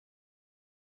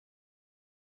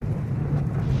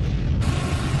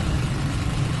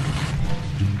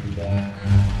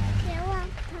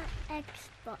black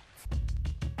spots.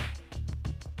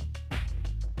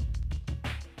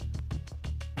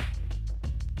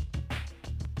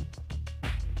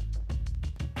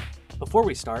 Before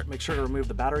we start, make sure to remove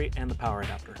the battery and the power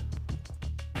adapter.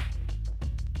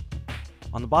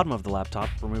 On the bottom of the laptop,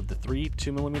 remove the three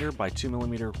 2mm by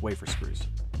 2mm wafer screws.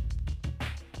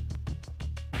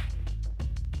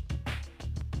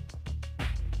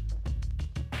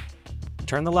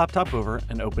 Turn the laptop over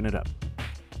and open it up.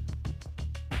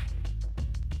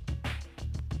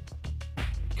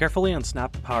 Carefully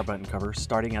unsnap the power button cover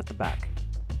starting at the back.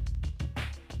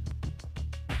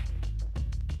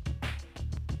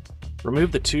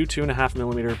 Remove the two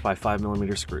 2.5mm by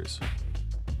 5mm screws.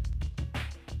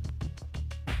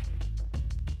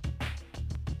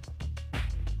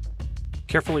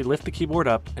 Carefully lift the keyboard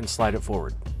up and slide it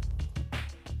forward.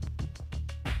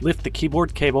 Lift the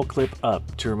keyboard cable clip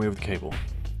up to remove the cable.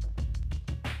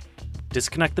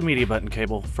 Disconnect the media button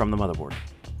cable from the motherboard.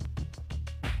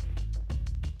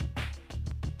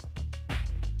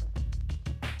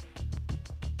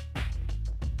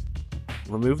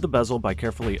 Remove the bezel by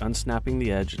carefully unsnapping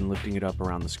the edge and lifting it up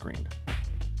around the screen.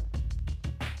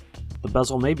 The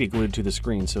bezel may be glued to the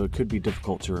screen, so it could be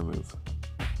difficult to remove.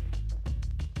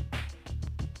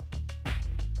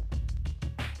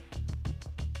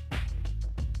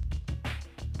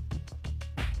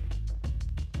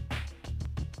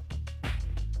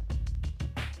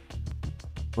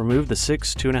 Remove the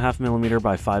six 2.5mm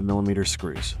by 5mm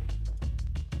screws.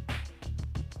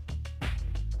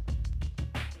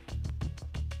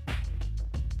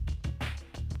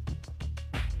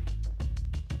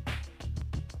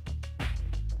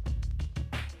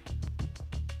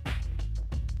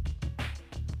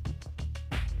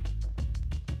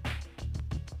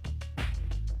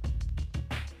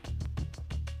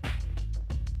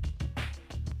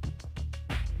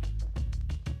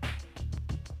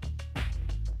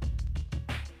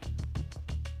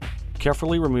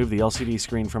 Carefully remove the LCD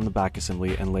screen from the back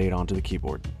assembly and lay it onto the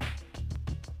keyboard.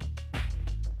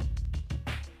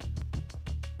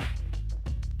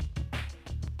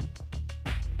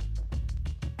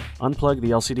 Unplug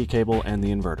the LCD cable and the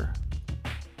inverter.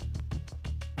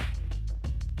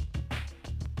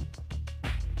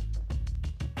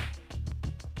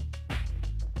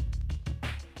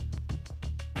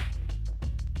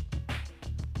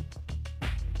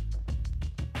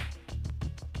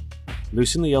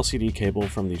 Loosen the LCD cable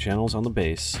from the channels on the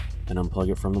base and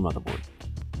unplug it from the motherboard.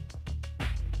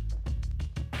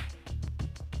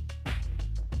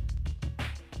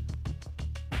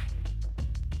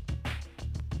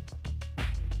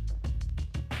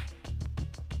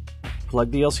 Plug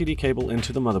the LCD cable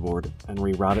into the motherboard and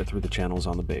reroute it through the channels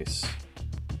on the base.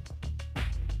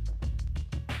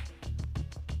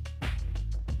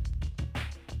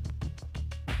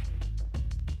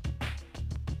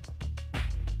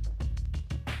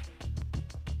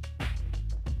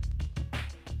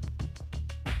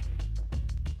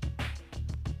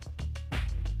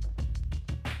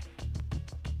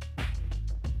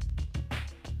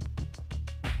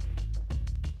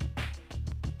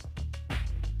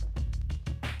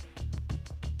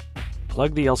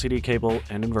 Plug the LCD cable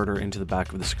and inverter into the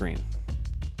back of the screen.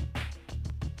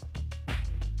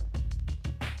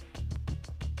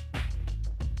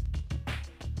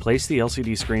 Place the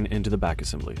LCD screen into the back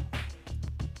assembly.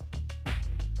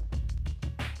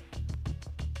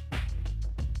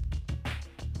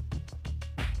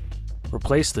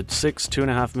 Replace the six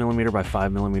 2.5mm by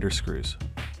 5mm screws.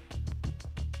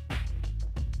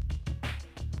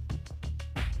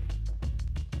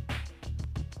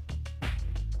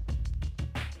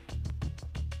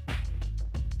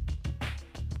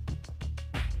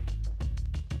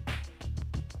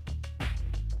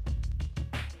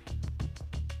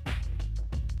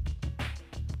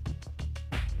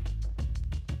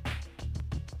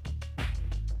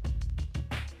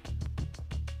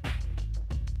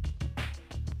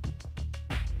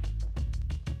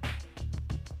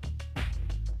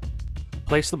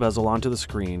 Place the bezel onto the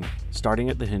screen, starting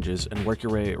at the hinges, and work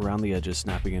your way around the edges,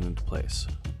 snapping it into place.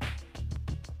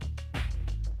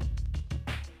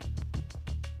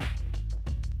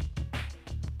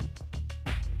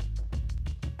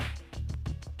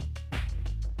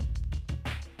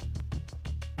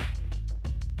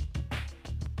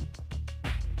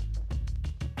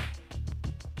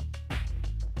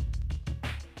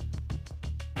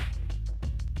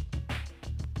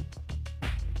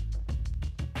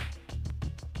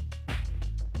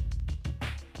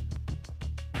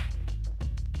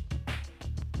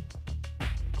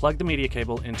 Plug the media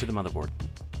cable into the motherboard.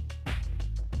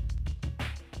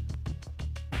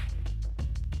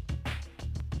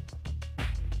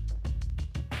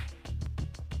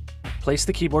 Place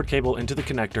the keyboard cable into the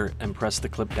connector and press the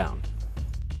clip down.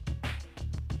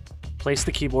 Place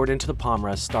the keyboard into the palm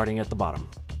rest starting at the bottom.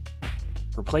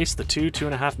 Replace the two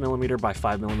 2.5mm by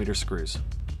 5mm screws.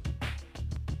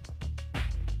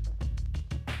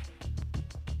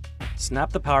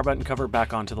 Snap the power button cover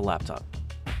back onto the laptop.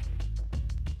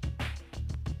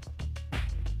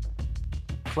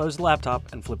 Close the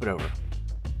laptop and flip it over.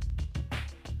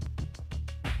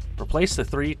 Replace the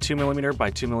three 2mm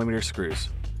by 2mm screws.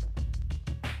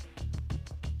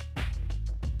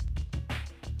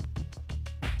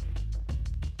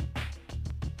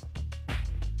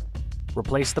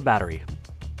 Replace the battery.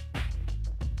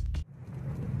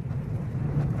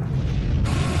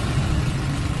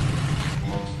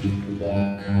 We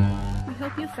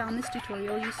hope you found this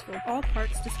tutorial useful. All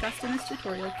parts discussed in this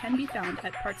tutorial can be found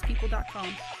at PARTSpeople.com.